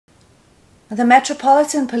The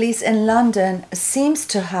Metropolitan Police in London seems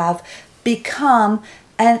to have become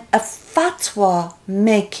a fatwa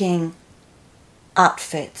making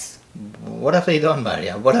outfit. What have they done,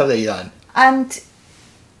 Maryam? What have they done? And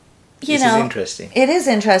This is interesting. It is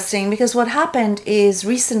interesting because what happened is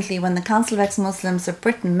recently when the Council of Ex-Muslims of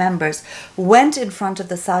Britain members went in front of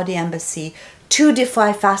the Saudi embassy to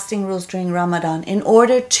defy fasting rules during Ramadan in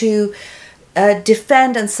order to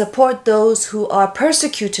defend and support those who are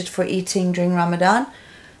persecuted for eating during Ramadan,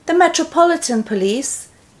 the Metropolitan Police,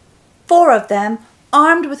 4 of them,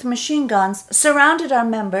 armed with machine guns, surrounded our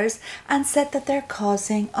members and said that they're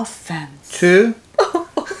causing offence. To?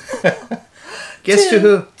 Guess to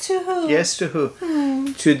who? To who? Yes, to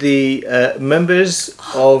who? To the members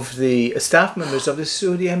of the staff members of the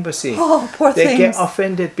Saudi embassy. Oh, poor They things. get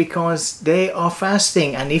offended because they are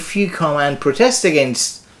fasting, and if you come and protest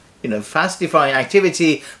against, fast-defying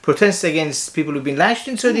activity, protest against people who've been lashed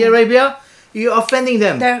in Saudi Arabia, you're offending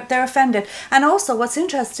them. They're offended. And also what's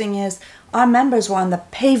interesting is our members were on the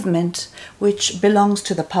pavement, which belongs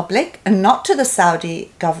to the public and not to the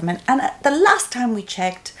Saudi government. And the last time we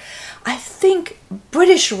checked, I think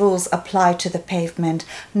British rules apply to the pavement,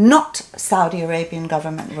 not Saudi Arabian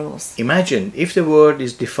government rules. Imagine if the word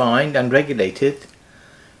is defined and regulated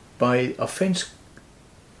by offence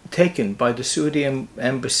taken by the Saudi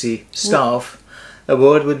embassy staff, the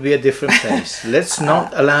world would be a different place. Let's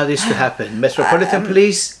not allow this to happen. Metropolitan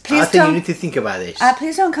Police, I think you need to think about this.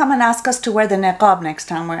 Please don't come and ask us to wear the niqab next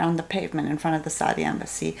time we're on the pavement in front of the Saudi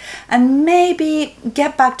embassy. And maybe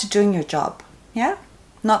get back to doing your job, yeah?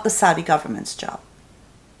 Not the Saudi government's job.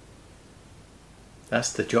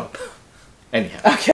 That's the job. Anyhow. Okay.